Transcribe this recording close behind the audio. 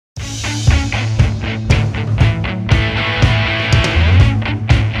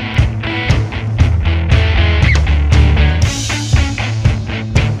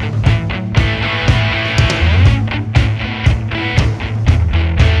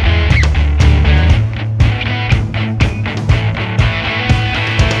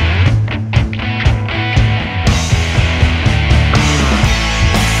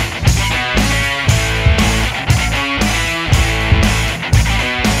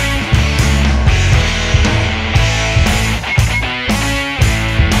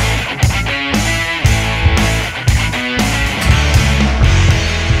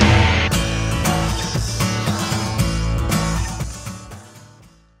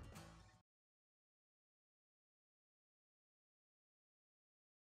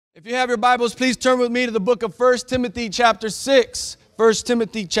If you have your Bibles, please turn with me to the book of 1 Timothy chapter 6. 1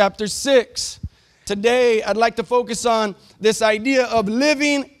 Timothy chapter 6. Today, I'd like to focus on this idea of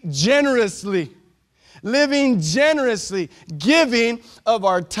living generously. Living generously. Giving of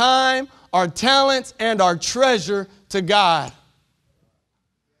our time, our talents, and our treasure to God.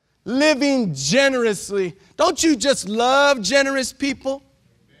 Living generously. Don't you just love generous people?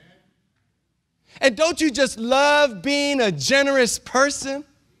 And don't you just love being a generous person?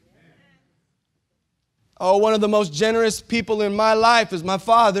 Oh, one of the most generous people in my life is my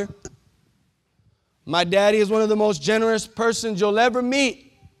father. My daddy is one of the most generous persons you'll ever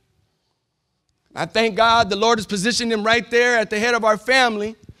meet. I thank God the Lord has positioned him right there at the head of our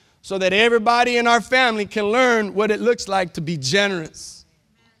family so that everybody in our family can learn what it looks like to be generous.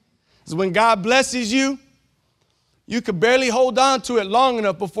 Because when God blesses you, you could barely hold on to it long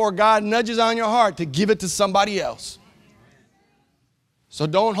enough before God nudges on your heart to give it to somebody else. So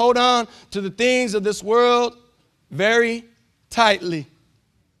don't hold on to the things of this world very tightly.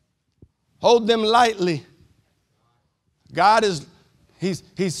 Hold them lightly. God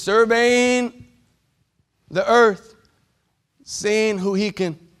He's surveying the earth, seeing who He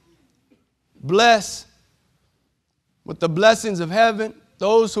can bless with the blessings of heaven,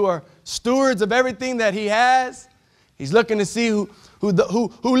 those who are stewards of everything that He has. He's looking to see who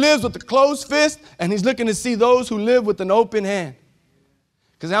lives with a closed fist, and He's looking to see those who live with an open hand.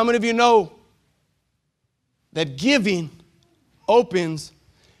 Because how many of you know that giving opens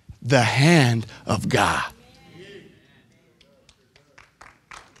the hand of God?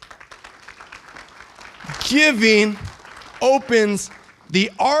 Giving opens the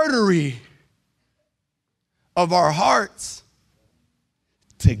artery of our hearts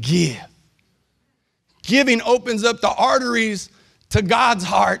to give. Giving opens up the arteries to God's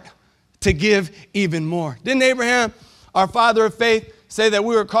heart to give even more. Didn't Abraham, our father of faith, say that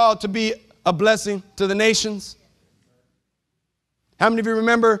we were called to be a blessing to the nations? How many of you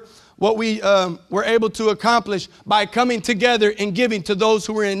remember what we were able to accomplish by coming together and giving to those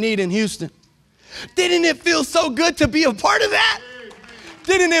who were in need in Houston? Didn't it feel so good to be a part of that?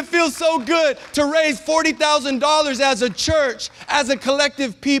 Didn't it feel so good to raise $40,000 as a church, as a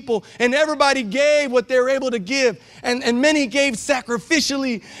collective people, and everybody gave what they were able to give, and many gave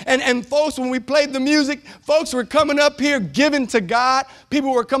sacrificially, and folks, when we played the music, folks were coming up here giving to God.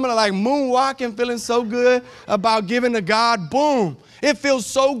 People were coming like moonwalking, feeling so good about giving to God. Boom. It feels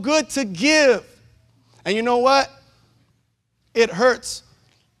so good to give. And you know what? It hurts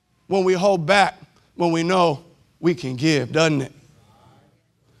when we hold back, when we know we can give, doesn't it?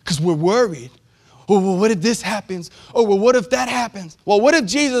 Because we're worried. Oh, well, what if this happens? Oh, well, what if that happens? Well, what if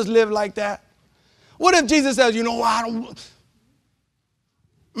Jesus lived like that? What if Jesus says, you know what, I don't...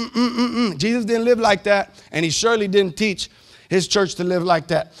 Jesus didn't live like that, and He surely didn't teach His church to live like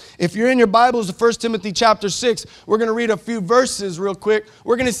that. If you're in your Bibles, 1 Timothy chapter 6, we're going to read a few verses real quick.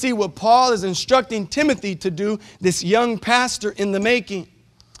 We're going to see what Paul is instructing Timothy to do, this young pastor in the making.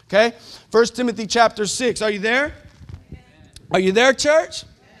 Okay? 1 Timothy chapter 6. Are you there? Are you there, church?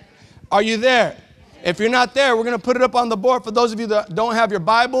 Are you there? If you're not there, we're going to put it up on the board for those of you that don't have your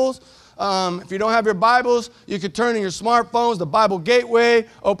Bibles. If you don't have your Bibles, you could turn in your smartphones, the Bible Gateway,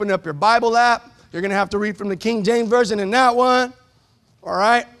 open up your Bible app. You're going to have to read from the King James Version in that one. All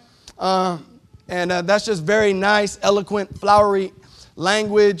right? That's just very nice, eloquent, flowery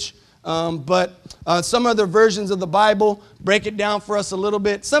language. But some other versions of the Bible break it down for us a little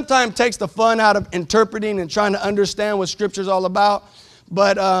bit. Sometimes takes the fun out of interpreting and trying to understand what Scripture's all about.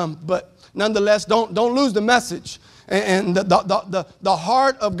 But nonetheless, don't lose the message. And the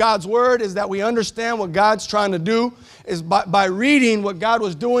heart of God's Word is that we understand what God's trying to do is by reading what God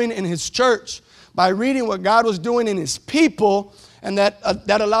was doing in His church, by reading what God was doing in His people, and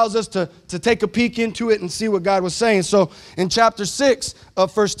that allows us to take a peek into it and see what God was saying. So in chapter 6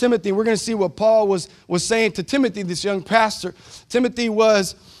 of 1 Timothy, we're going to see what Paul was saying to Timothy, this young pastor. Timothy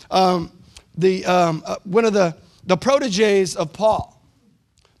was one of the proteges of Paul.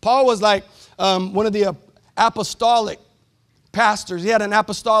 Paul was like one of the apostolic pastors. He had an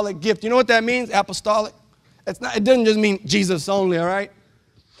apostolic gift. You know what that means, apostolic? It doesn't just mean Jesus only, all right?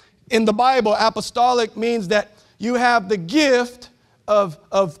 In the Bible, apostolic means that you have the gift of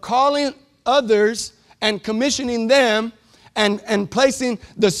calling others and commissioning them and placing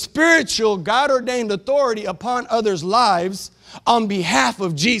the spiritual, God-ordained authority upon others' lives on behalf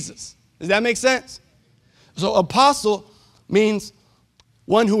of Jesus. Does that make sense? So apostle means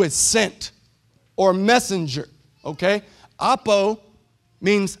one who is sent or messenger, okay? Apo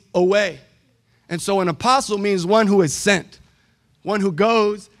means away. And so an apostle means one who is sent, one who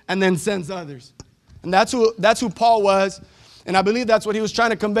goes and then sends others. And that's who Paul was. And I believe that's what he was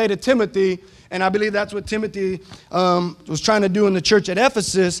trying to convey to Timothy. And I believe that's what Timothy was trying to do in the church at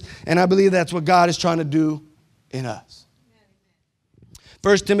Ephesus. And I believe that's what God is trying to do in us.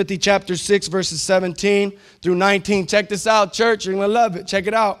 1 Timothy chapter 6, verses 17 through 19. Check this out, church. You're going to love it. Check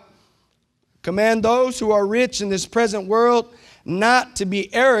it out. Command those who are rich in this present world not to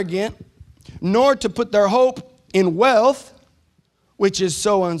be arrogant, nor to put their hope in wealth, which is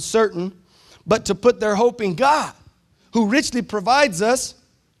so uncertain, but to put their hope in God, who richly provides us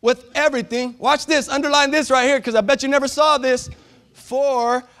with everything. Watch this. Underline this right here, because I bet you never saw this.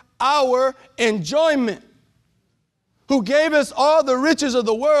 For our enjoyment. Who gave us all the riches of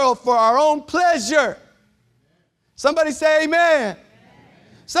the world for our own pleasure. Somebody say amen.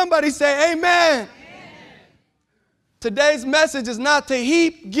 Somebody say amen. Today's message is not to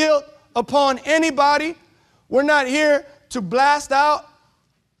heap guilt upon anybody. We're not here to blast out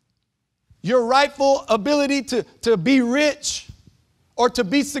your rightful ability to be rich or to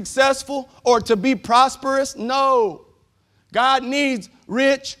be successful or to be prosperous. No. God needs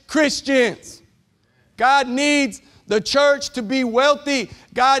rich Christians. God needs the church to be wealthy.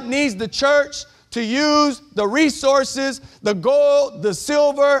 God needs the church to use the resources, the gold, the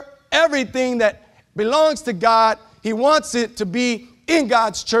silver, everything that belongs to God. He wants it to be in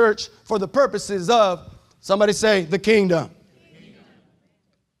God's church for the purposes of, somebody say, the kingdom.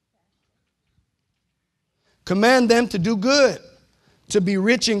 Command them to do good, to be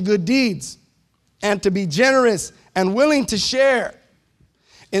rich in good deeds, and to be generous and willing to share.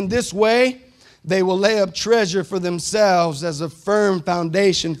 In this way, they will lay up treasure for themselves as a firm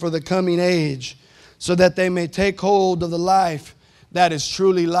foundation for the coming age, so that they may take hold of the life that is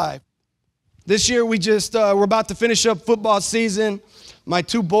truly life. This year we're about to finish up football season. My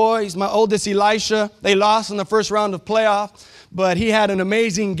two boys, my oldest Elisha, they lost in the first round of playoff, but he had an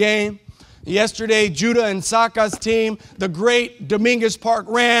amazing game. Yesterday, Judah and Saka's team, the great Dominguez Park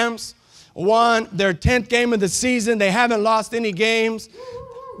Rams, won their 10th game of the season. They haven't lost any games.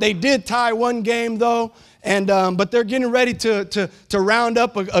 They did tie one game, though, but they're getting ready to round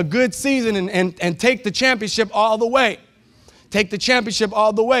up a good season and take the championship all the way. Take the championship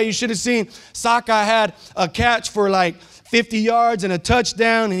all the way. You should have seen Saka had a catch for like 50 yards and a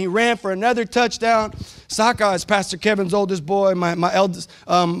touchdown, and he ran for another touchdown. Saka is Pastor Kevin's oldest boy, my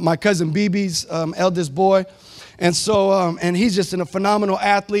cousin BB's eldest boy. And so, and he's just a phenomenal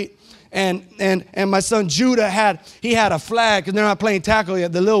athlete. And my son Judah had a flag, because they're not playing tackle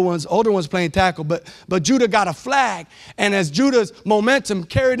yet. The little ones, older ones playing tackle, but Judah got a flag. And as Judah's momentum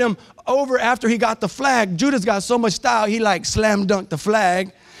carried him over after he got the flag, Judah's got so much style, he like slam dunked the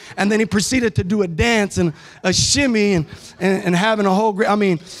flag. And then he proceeded to do a dance and a shimmy and having a whole, I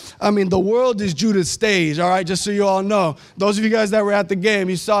mean, the world is Judah's stage, all right, just so you all know. Those of you guys that were at the game,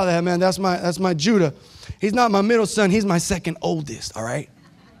 you saw that, man. That's my Judah. He's not my middle son. He's my second oldest, all right?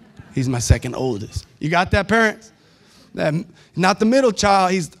 He's my second oldest. You got that, parents? Not the middle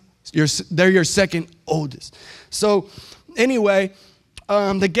child. They're your second oldest. So anyway,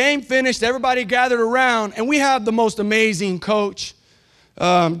 the game finished. Everybody gathered around, and we have the most amazing coach,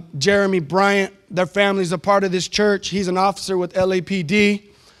 Jeremy Bryant. Their family's a part of this church. He's an officer with LAPD.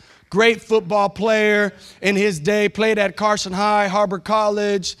 Great football player in his day. Played at Carson High, Harbor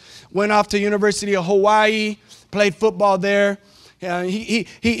College. Went off to University of Hawaii. Played football there.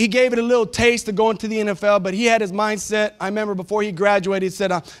 He gave it a little taste of going to the NFL, but he had his mindset. I remember before he graduated, he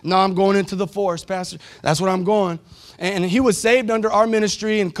said, no, I'm going into the force, Pastor. That's what I'm going. And he was saved under our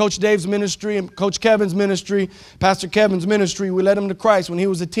ministry and Coach Dave's ministry and Coach Kevin's ministry, Pastor Kevin's ministry. We led him to Christ when he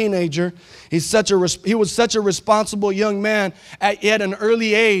was a teenager. He was such a responsible young man at an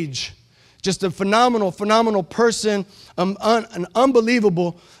early age. Just a phenomenal person, an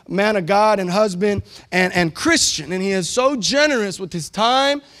unbelievable man of God and husband and Christian. And he is so generous with his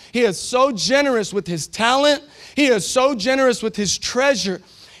time. He is so generous with his talent. He is so generous with his treasure.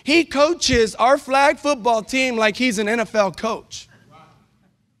 He coaches our flag football team like he's an NFL coach.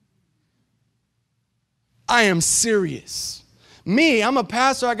 I am serious. Me, I'm a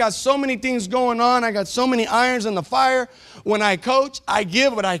pastor. I got so many things going on. I got so many irons in the fire. When I coach, I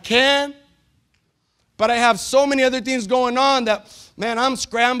give what I can. But I have so many other things going on that, man, I'm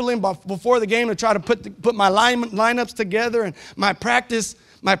scrambling before the game to try to put my lineups together and my practice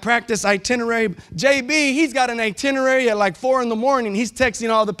itinerary. JB, he's got an itinerary at like 4 in the morning. He's texting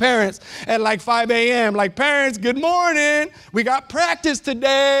all the parents at like 5 a.m. Like, parents, good morning. We got practice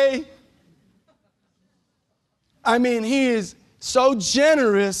today. I mean, he is so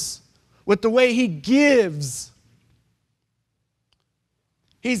generous with the way he gives.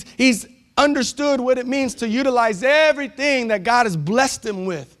 He's understood what it means to utilize everything that God has blessed him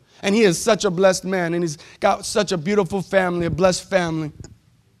with. And he is such a blessed man, and he's got such a beautiful family, a blessed family.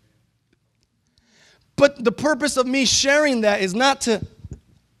 But the purpose of me sharing that is not to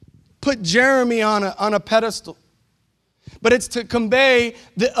put Jeremy on a pedestal, but it's to convey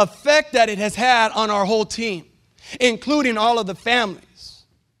the effect that it has had on our whole team, including all of the families.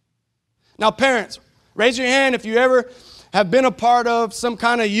 Now, parents, raise your hand if you ever have been a part of some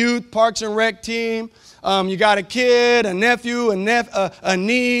kind of youth Parks and Rec team. You got a kid, a nephew, a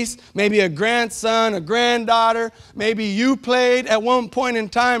niece, maybe a grandson, a granddaughter. Maybe you played at one point in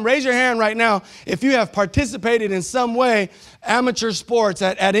time. Raise your hand right now if you have participated in some way, amateur sports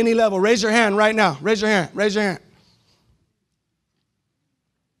at any level. Raise your hand right now. Raise your hand. Raise your hand.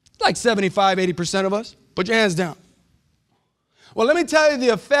 Like 75, 80% of us. Put your hands down. Well, let me tell you the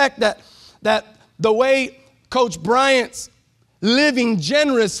effect that the way Coach Bryant's living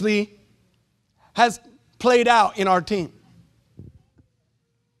generously has played out in our team.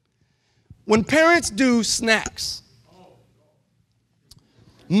 When parents do snacks,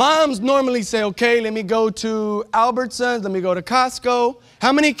 moms normally say, okay, let me go to Albertsons, let me go to Costco.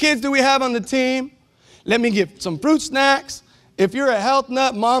 How many kids do we have on the team? Let me get some fruit snacks. If you're a health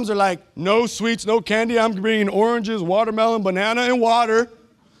nut, moms are like, no sweets, no candy. I'm bringing oranges, watermelon, banana, and water.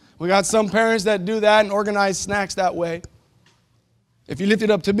 We got some parents that do that and organize snacks that way. If you lift it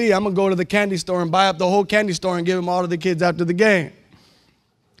up to me, I'm going to go to the candy store and buy up the whole candy store and give them all to the kids after the game.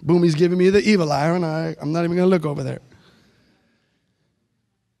 Boomy's giving me the evil eye, and I'm not even going to look over there.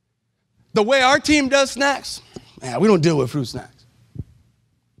 The way our team does snacks, man, we don't deal with fruit snacks.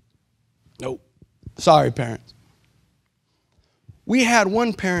 Nope. Sorry, parents. We had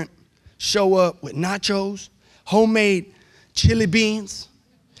one parent show up with nachos, homemade chili beans.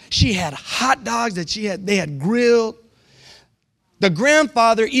 She had hot dogs that they had grilled. The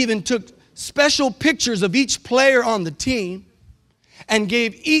grandfather even took special pictures of each player on the team and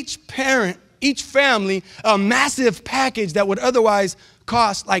gave each parent, each family, a massive package that would otherwise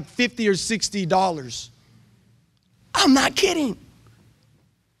cost like $50 or $60. I'm not kidding.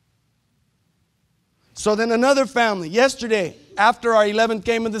 So then another family, yesterday, after our 11th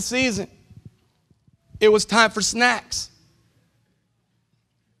game of the season, it was time for snacks.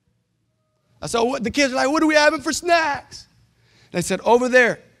 I said, the kids are like, what are we having for snacks? And I said, over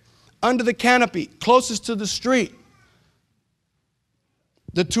there, under the canopy, closest to the street,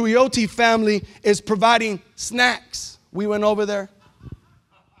 the Tuioti family is providing snacks. We went over there.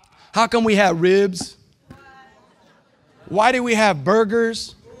 How come we had ribs? Why did we have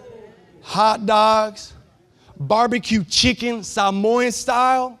burgers, hot dogs, barbecue chicken, Samoan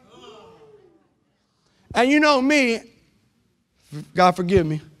style? And you know me, God forgive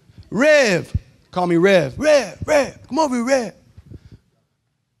me, Rev, call me Rev. Rev, come over here, Rev.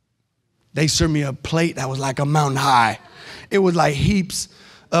 They served me a plate that was like a mountain high. It was like heaps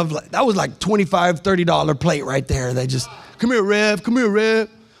of, that was like $25, $30 plate right there. They just, come here, Rev.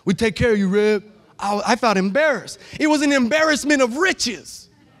 We take care of you, Rev. I felt embarrassed. It was an embarrassment of riches.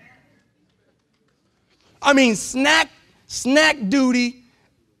 I mean, snack duty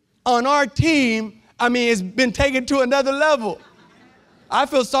on our team, it's been taken to another level. I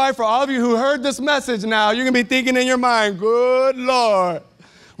feel sorry for all of you who heard this message now. You're going to be thinking in your mind, good Lord.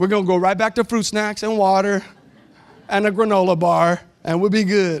 We're going to go right back to fruit snacks and water and a granola bar, and we'll be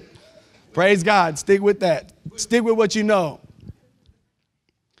good. Praise God. Stick with that. Stick with what you know.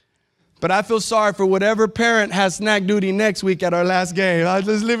 But I feel sorry for whatever parent has snack duty next week at our last game. I'll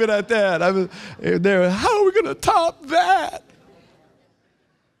just leave it at that. How are we going to top that?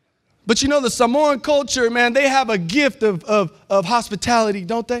 But you know, the Samoan culture, man, they have a gift of hospitality,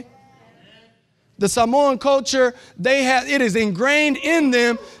 don't they? The Samoan culture, it is ingrained in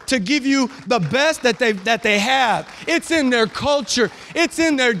them to give you the best that they have. It's in their culture. It's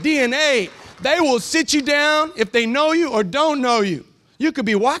in their DNA. They will sit you down if they know you or don't know you. You could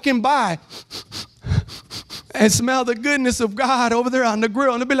be walking by and smell the goodness of God over there on the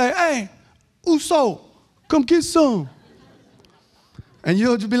grill, and they'll be like, hey, Uso, come get some. And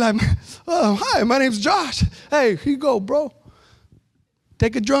you'll just be like, oh, hi, my name's Josh. Hey, here you go, bro.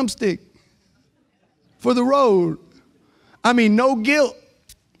 Take a drumstick for the road. No guilt.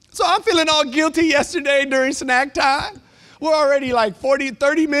 So I'm feeling all guilty yesterday during snack time. We're already like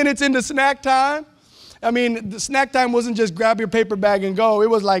 30 minutes into snack time. The snack time wasn't just grab your paper bag and go. It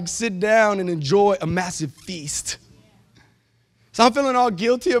was like sit down and enjoy a massive feast. So I'm feeling all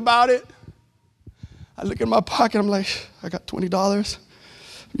guilty about it. I look in my pocket. I'm like, I got $20.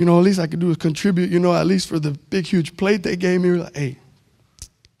 At least I could do is contribute, at least for the big, huge plate they gave me. We're like, hey,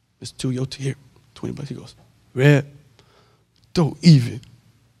 it's $2 here. $20. He goes, Red, don't even.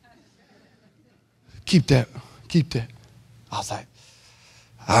 Keep that. I was like,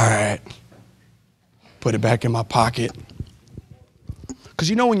 All right. Put it back in my pocket. Because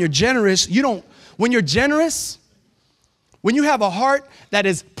you know, when you're generous, when you're generous, when you have a heart that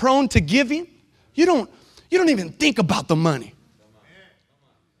is prone to giving, you don't even think about the money.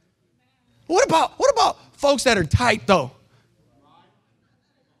 What about folks that are tight though?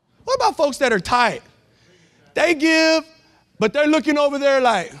 What about folks that are tight? They give, but they're looking over there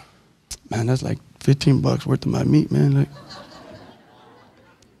like, man, that's like $15 worth of my meat, man. Like.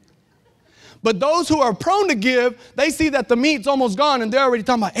 But those who are prone to give, they see that the meat's almost gone and they're already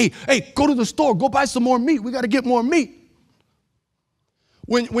talking about, hey, go to the store, go buy some more meat. We got to get more meat.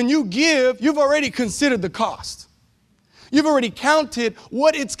 When you give, you've already considered the cost. You've already counted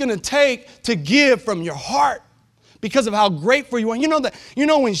what it's going to take to give from your heart because of how grateful you are. You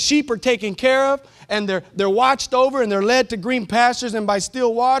know when sheep are taken care of and they're watched over and they're led to green pastures and by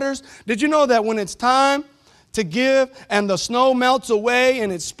still waters? Did you know that when it's time to give and the snow melts away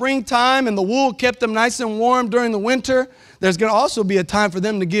and it's springtime and the wool kept them nice and warm during the winter, there's going to also be a time for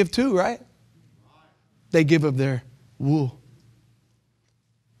them to give too, right? They give of their wool.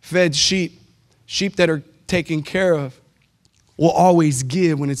 Fed sheep that are taken care of, will always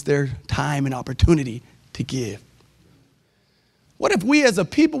give when it's their time and opportunity to give. What if we as a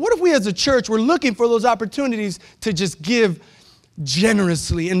people, what if we as a church were looking for those opportunities to just give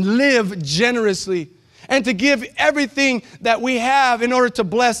generously and live generously and to give everything that we have in order to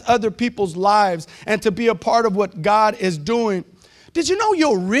bless other people's lives and to be a part of what God is doing? Did you know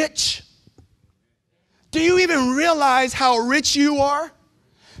you're rich? Do you even realize how rich you are?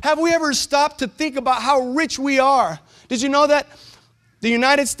 Have we ever stopped to think about how rich we are? Did you know that the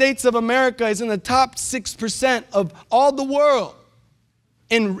United States of America is in the top 6% of all the world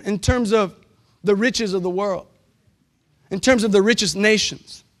in terms of the riches of the world, in terms of the richest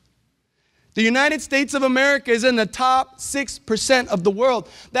nations? The United States of America is in the top 6% of the world.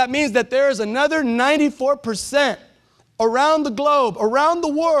 That means that there is another 94% around the globe, around the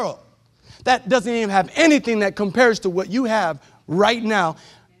world, that doesn't even have anything that compares to what you have right now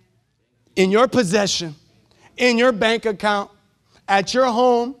in your possession, in your bank account, at your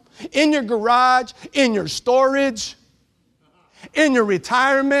home, in your garage, in your storage, in your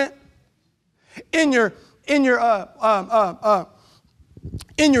retirement, in your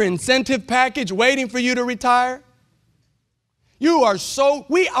incentive package waiting for you to retire.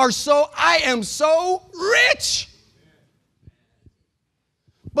 I am so rich.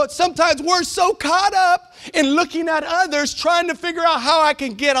 But sometimes we're so caught up in looking at others, trying to figure out how I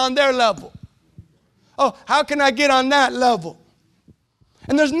can get on their level. Oh, how can I get on that level?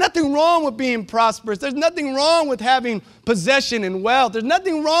 And there's nothing wrong with being prosperous. There's nothing wrong with having possession and wealth. There's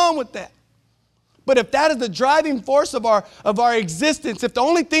nothing wrong with that. But if that is the driving force of our existence, if the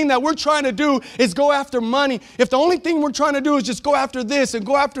only thing that we're trying to do is go after money, if the only thing we're trying to do is just go after this and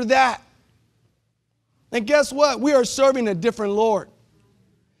go after that, then guess what? We are serving a different Lord.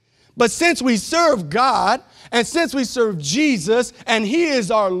 But since we serve God, and since we serve Jesus, and He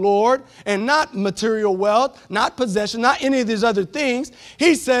is our Lord, and not material wealth, not possession, not any of these other things,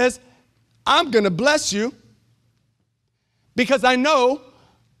 He says, I'm going to bless you because I know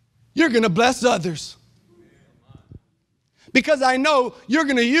you're going to bless others. Because I know you're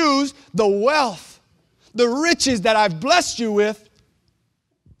going to use the wealth, the riches that I've blessed you with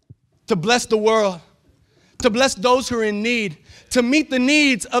to bless the world, to bless those who are in need, to meet the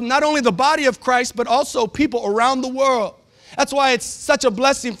needs of not only the body of Christ, but also people around the world. That's why it's such a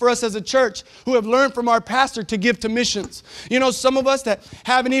blessing for us as a church who have learned from our pastor to give to missions. You know, some of us that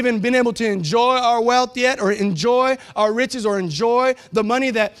haven't even been able to enjoy our wealth yet, or enjoy our riches, or enjoy the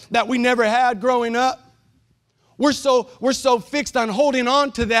money that we never had growing up. We're so fixed on holding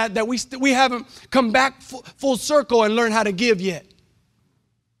on to that we haven't come back full circle and learned how to give yet.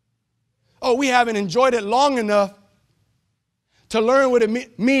 Oh, we haven't enjoyed it long enough to learn what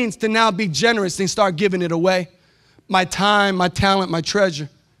it means to now be generous and start giving it away. My time, my talent, my treasure.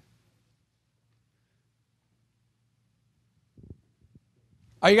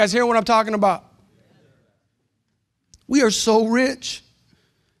 Are you guys hearing what I'm talking about? We are so rich.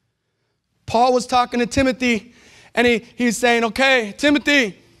 Paul was talking to Timothy, and he was saying, okay,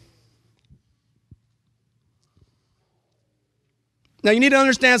 Timothy. Now, you need to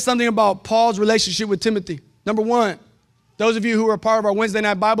understand something about Paul's relationship with Timothy. Number one, those of you who were a part of our Wednesday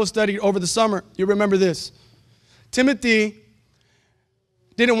night Bible study over the summer, you remember this. Timothy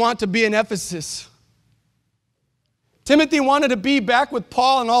didn't want to be in Ephesus. Timothy wanted to be back with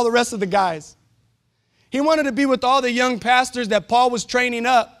Paul and all the rest of the guys. He wanted to be with all the young pastors that Paul was training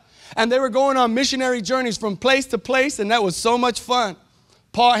up. And they were going on missionary journeys from place to place, and that was so much fun.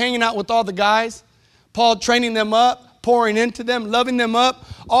 Paul hanging out with all the guys, Paul training them up, pouring into them, loving them up,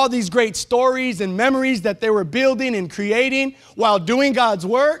 all these great stories and memories that they were building and creating while doing God's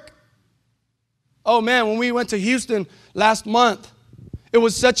work. Oh man, when we went to Houston last month, it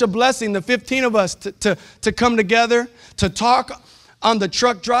was such a blessing, the 15 of us to come together, to talk on the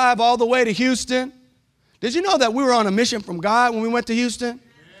truck drive all the way to Houston. Did you know that we were on a mission from God when we went to Houston?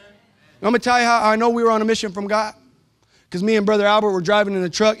 I'm going to tell you how I know we were on a mission from God. Because me and Brother Albert were driving in the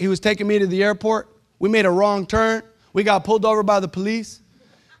truck. He was taking me to the airport. We made a wrong turn. We got pulled over by the police.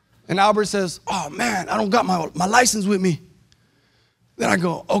 And Albert says, oh man, I don't got my license with me. Then I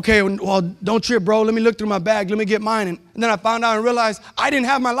go, okay, well, don't trip, bro. Let me look through my bag. Let me get mine. And then I found out and realized I didn't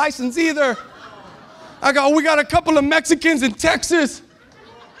have my license either. I go, we got a couple of Mexicans in Texas.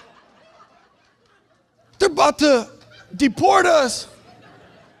 They're about to deport us.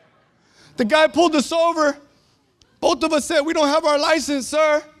 The guy pulled us over. Both of us said, we don't have our license,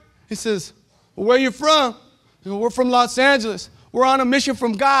 sir. He says, well, where are you from? I go, we're from Los Angeles. We're on a mission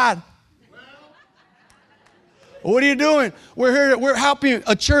from God. What are you doing? We're here. We're helping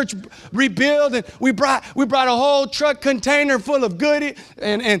a church rebuild, and we brought a whole truck container full of goodies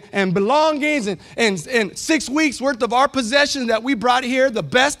and belongings and 6 weeks worth of our possessions that we brought here, the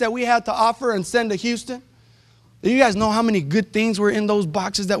best that we had to offer and send to Houston. Do you guys know how many good things were in those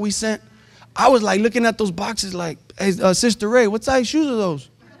boxes that we sent? I was like looking at those boxes like, hey, Sister Ray, what size shoes are those?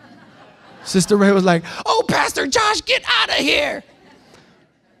 Sister Ray was like, oh, Pastor Josh, get out of here.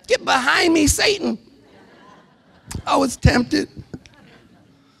 Get behind me, Satan. I was tempted.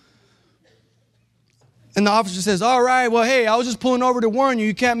 And the officer says, all right, well, hey, I was just pulling over to warn you.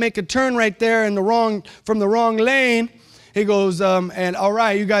 You can't make a turn right there from the wrong lane. He goes, and all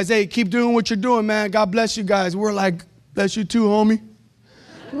right, you guys, hey, keep doing what you're doing, man. God bless you guys. We're like, bless you too, homie.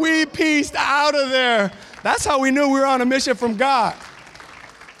 We pieced out of there. That's how we knew we were on a mission from God.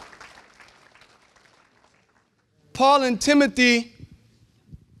 Paul and Timothy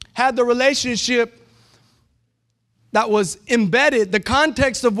had the relationship that was embedded. The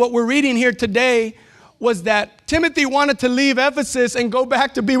context of what we're reading here today was that Timothy wanted to leave Ephesus and go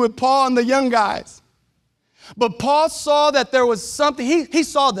back to be with Paul and the young guys. But Paul saw that there was something. He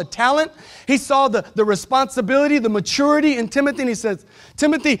saw the talent. He saw the responsibility, the maturity in Timothy. And he says,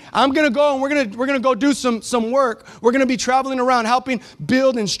 Timothy, I'm going to go and we're going to go do some work. We're going to be traveling around helping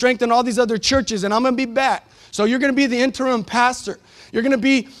build and strengthen all these other churches. And I'm going to be back. So you're going to be the interim pastor. You're going to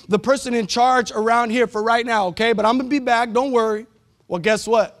be the person in charge around here for right now, okay? But I'm going to be back. Don't worry. Well, guess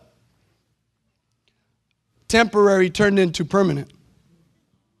what? Temporary turned into permanent.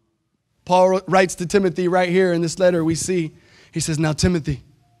 Paul writes to Timothy right here in this letter we see. He says, now, Timothy,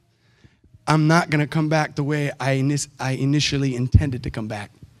 I'm not going to come back the way I initially intended to come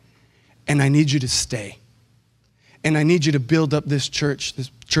back. And I need you to stay. And I need you to build up this church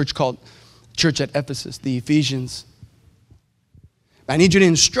called Church at Ephesus, the Ephesians. I need you to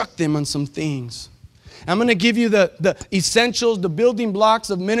instruct them on some things. I'm going to give you the essentials, the building blocks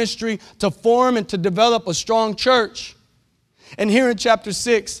of ministry to form and to develop a strong church. And here in chapter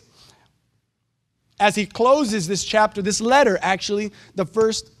 6, as he closes this chapter, this letter actually, the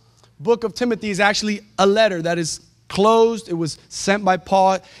first book of Timothy is actually a letter that is closed. It was sent by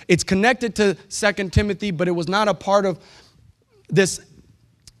Paul. It's connected to 2 Timothy, but it was not a part of this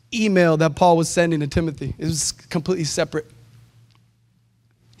email that Paul was sending to Timothy. It was completely separate.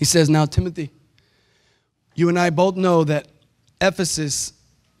 He says, now, Timothy, you and I both know that Ephesus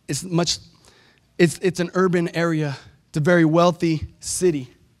is it's an urban area. It's a very wealthy city.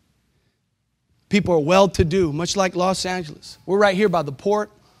 People are well-to-do, much like Los Angeles. We're right here by the port.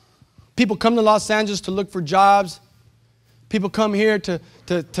 People come to Los Angeles to look for jobs. People come here to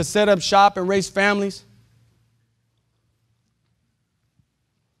set up shop and raise families.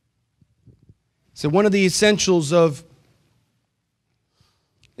 So one of the essentials of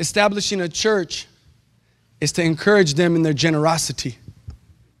establishing a church is to encourage them in their generosity.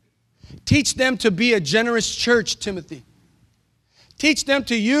 Teach them to be a generous church, Timothy. Teach them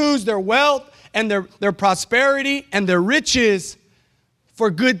to use their wealth and their prosperity and their riches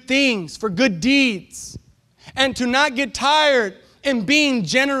for good things, for good deeds, and to not get tired in being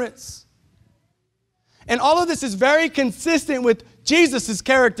generous. And all of this is very consistent with Jesus'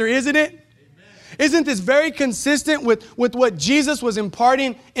 character, isn't it? Isn't this very consistent with what Jesus was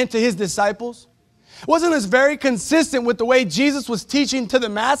imparting into his disciples? Wasn't this very consistent with the way Jesus was teaching to the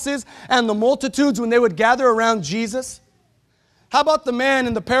masses and the multitudes when they would gather around Jesus? How about the man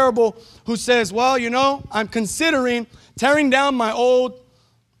in the parable who says, well, you know, I'm considering tearing down my old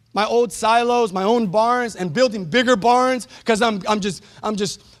silos, my own barns, and building bigger barns because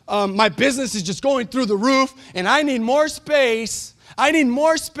my business is just going through the roof and I need more space. I need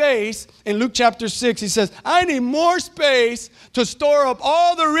more space. In Luke chapter 6, he says, I need more space to store up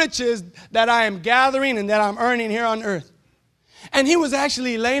all the riches that I am gathering and that I'm earning here on earth. And he was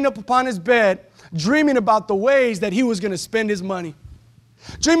actually laying up upon his bed, dreaming about the ways that he was going to spend his money.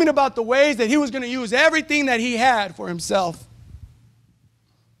 Dreaming about the ways that he was going to use everything that he had for himself.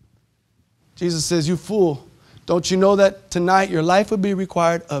 Jesus says, you fool, don't you know that tonight your life would be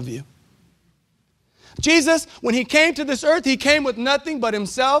required of you? Jesus, when he came to this earth, he came with nothing but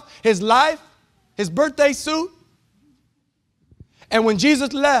himself, his life, his birthday suit. And when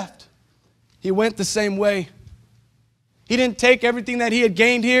Jesus left, he went the same way. He didn't take everything that he had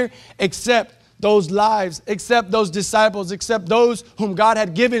gained here except those lives, except those disciples, except those whom God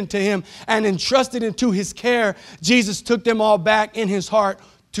had given to him and entrusted into his care. Jesus took them all back in his heart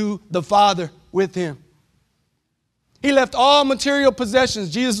to the Father with him. He left all material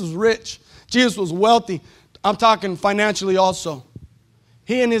possessions. Jesus was rich. Jesus was wealthy. I'm talking financially also.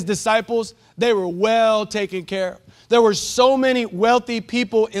 He and his disciples, they were well taken care of. There were so many wealthy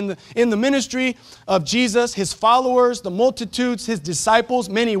people in the ministry of Jesus, his followers, the multitudes, his disciples,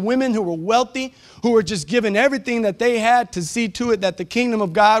 many women who were wealthy, who were just given everything that they had to see to it that the kingdom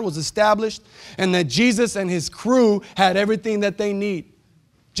of God was established and that Jesus and his crew had everything that they need.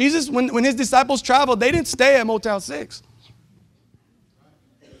 Jesus, when his disciples traveled, they didn't stay at Motel 6.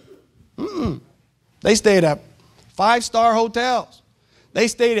 They stayed at 5-star hotels. They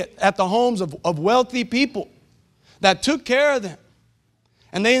stayed at the homes of wealthy people that took care of them.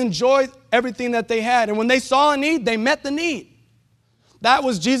 And they enjoyed everything that they had. And when they saw a need, they met the need. That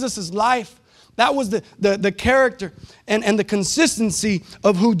was Jesus' life. That was the character and the consistency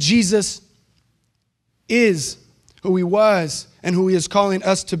of who Jesus is, who he was, and who he is calling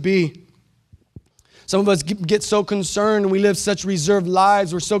us to be. Some of us get so concerned and we live such reserved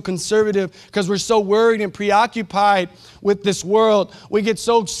lives. We're so conservative because we're so worried and preoccupied with this world. We get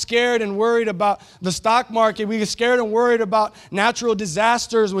so scared and worried about the stock market. We get scared and worried about natural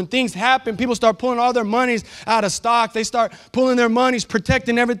disasters. When things happen, people start pulling all their monies out of stock. They start pulling their monies,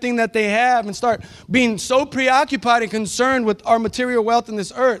 protecting everything that they have, and start being so preoccupied and concerned with our material wealth in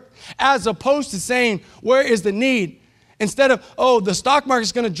this earth, as opposed to saying, where is the need? Instead of, oh, the stock market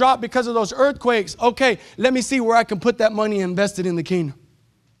is going to drop because of those earthquakes. Okay, let me see where I can put that money invested in the kingdom.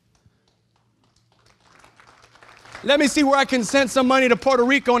 Let me see where I can send some money to Puerto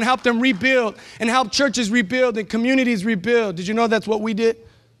Rico and help them rebuild and help churches rebuild and communities rebuild. Did you know that's what we did?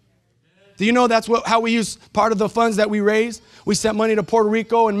 Do you know that's how we use part of the funds that we raised? We sent money to Puerto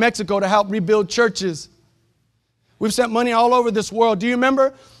Rico and Mexico to help rebuild churches. We've sent money all over this world. Do you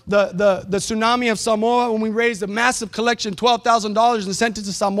remember the tsunami of Samoa when we raised a massive collection, $12,000, and sent it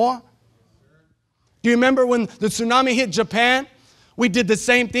to Samoa? Do you remember when the tsunami hit Japan? We did the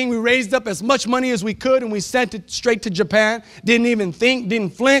same thing. We raised up as much money as we could and we sent it straight to Japan. Didn't even think,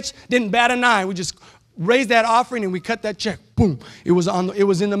 didn't flinch, didn't bat an eye. We just raised that offering and we cut that check. Boom. It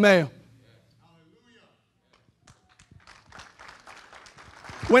was in the mail.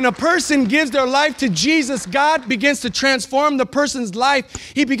 When a person gives their life to Jesus, God begins to transform the person's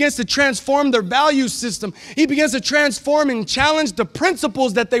life. He begins to transform their value system. He begins to transform and challenge the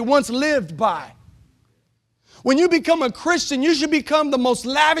principles that they once lived by. When you become a Christian, you should become the most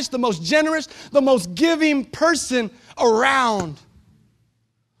lavish, the most generous, the most giving person around.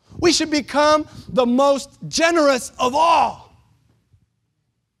 We should become the most generous of all.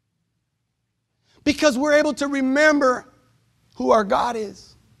 Because we're able to remember who our God is.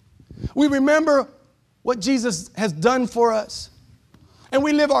 We remember what Jesus has done for us. And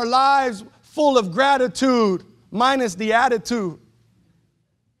we live our lives full of gratitude, minus the attitude.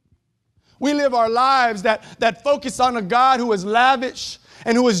 We live our lives that focus on a God who is lavish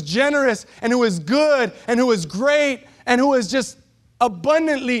and who is generous and who is good and who is great and who is just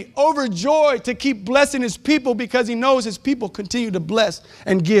abundantly overjoyed to keep blessing his people because he knows his people continue to bless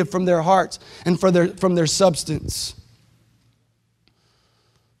and give from their hearts and from their substance.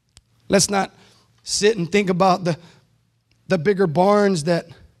 Let's not sit and think about the bigger barns that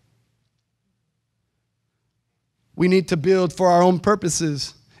we need to build for our own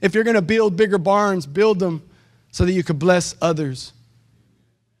purposes. If you're going to build bigger barns, build them so that you could bless others.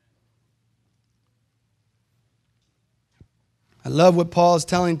 I love what Paul is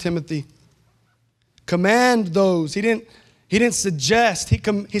telling Timothy. Command those. He didn't suggest.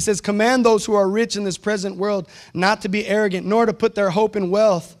 He says, command those who are rich in this present world not to be arrogant, nor to put their hope in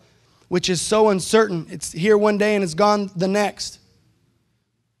wealth, which is so uncertain. It's here one day and it's gone the next.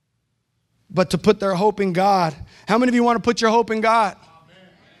 But to put their hope in God. How many of you want to put your hope in God?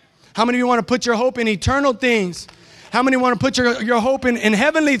 How many of you want to put your hope in eternal things? How many want to put your hope in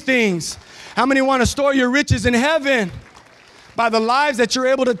heavenly things? How many want to store your riches in heaven? by the lives that you're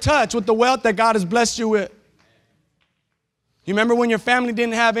able to touch with the wealth that God has blessed you with. You remember when your family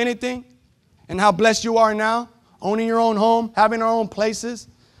didn't have anything and how blessed you are now, owning your own home, having our own places?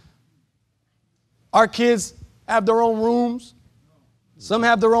 Our kids have their own rooms. Some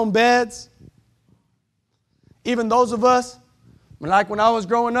have their own beds. Even those of us, like when I was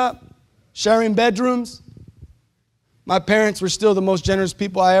growing up, sharing bedrooms, my parents were still the most generous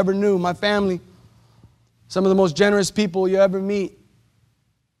people I ever knew. My family, some of the most generous people you ever meet.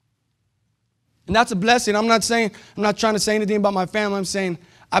 And that's a blessing. I'm not trying to say anything about my family. I'm saying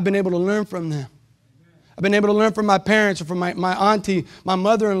I've been able to learn from them. I've been able to learn from my parents or from my auntie, my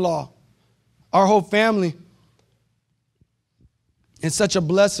mother-in-law, our whole family. It's such a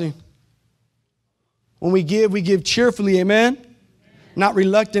blessing. When we give cheerfully, amen? Not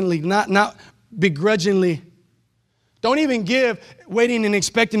reluctantly, not begrudgingly. Don't even give waiting and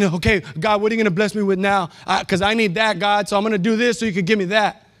expecting, okay, God, what are you going to bless me with now? Because I need that, God, so I'm going to do this so you can give me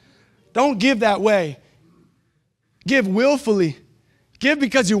that. Don't give that way. Give willfully. Give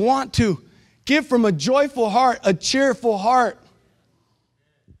because you want to. Give from a joyful heart, a cheerful heart.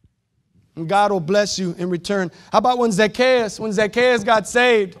 And God will bless you in return. How about when Zacchaeus got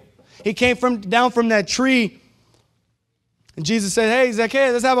saved? He came down from that tree. And Jesus said, hey,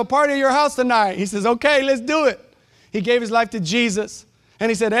 Zacchaeus, let's have a party at your house tonight. He says, okay, let's do it. He gave his life to Jesus. And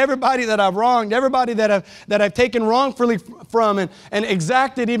he said, everybody that I've wronged, everybody that I've taken wrongfully from and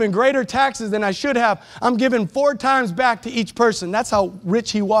exacted even greater taxes than I should have, I'm giving 4 times back to each person. That's how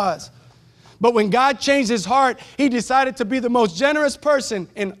rich he was. But when God changed his heart, he decided to be the most generous person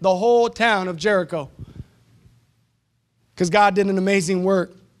in the whole town of Jericho. Because God did an amazing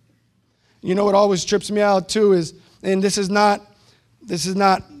work. You know what always trips me out too is, and this is not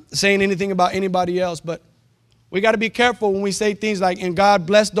saying anything about anybody else, but we got to be careful when we say things like, and God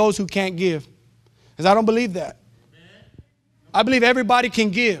bless those who can't give. Because I don't believe that. I believe everybody can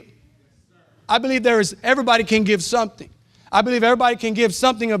give. I believe everybody can give something. I believe everybody can give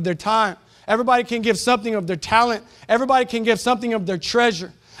something of their time. Everybody can give something of their talent. Everybody can give something of their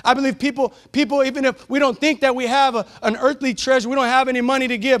treasure. I believe people, even if we don't think that we have an earthly treasure, we don't have any money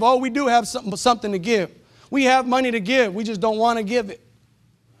to give. Oh, we do have something to give. We have money to give. We just don't want to give it.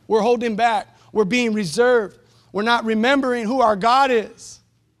 We're holding back. We're being reserved. We're not remembering who our God is.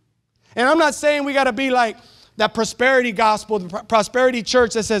 And I'm not saying we got to be like that prosperity gospel, the prosperity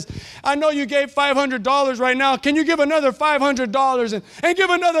church that says, I know you gave $500 right now. Can you give another $500 and give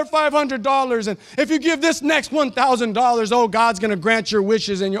another $500? And if you give this next $1,000, oh, God's going to grant your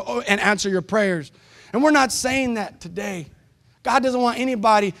wishes and answer your prayers. And we're not saying that today. God doesn't want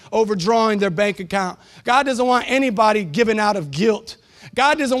anybody overdrawing their bank account. God doesn't want anybody giving out of guilt.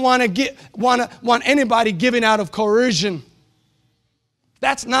 God doesn't want anybody giving out of coercion.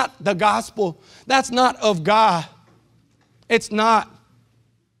 That's not the gospel. That's not of God. It's not.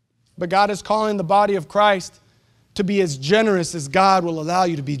 But God is calling the body of Christ to be as generous as God will allow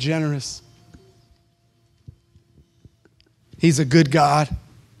you to be generous. He's a good God.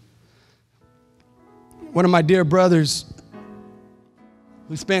 One of my dear brothers,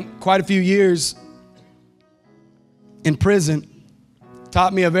 who spent quite a few years in prison,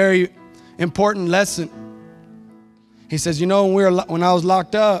 taught me a very important lesson. He says, you know, when I was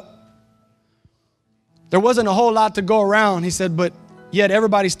locked up, there wasn't a whole lot to go around. He said, but yet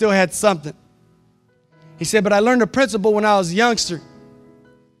everybody still had something. He said, but I learned a principle when I was a youngster.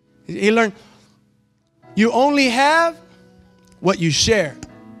 He learned, you only have what you share.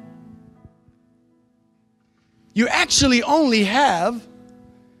 You actually only have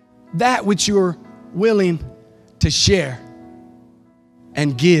that which you're willing to share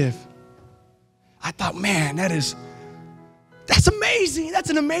and give. I thought, man, that's amazing. That's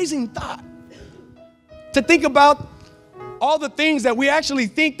an amazing thought. To think about all the things that we actually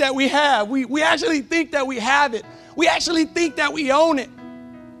think that we have. We actually think that we have it. We actually think that we own it.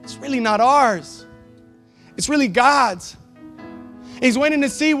 It's really not ours. It's really God's. He's waiting to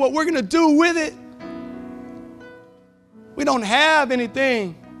see what we're going to do with it. We don't have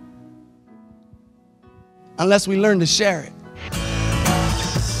anything unless we learn to share it.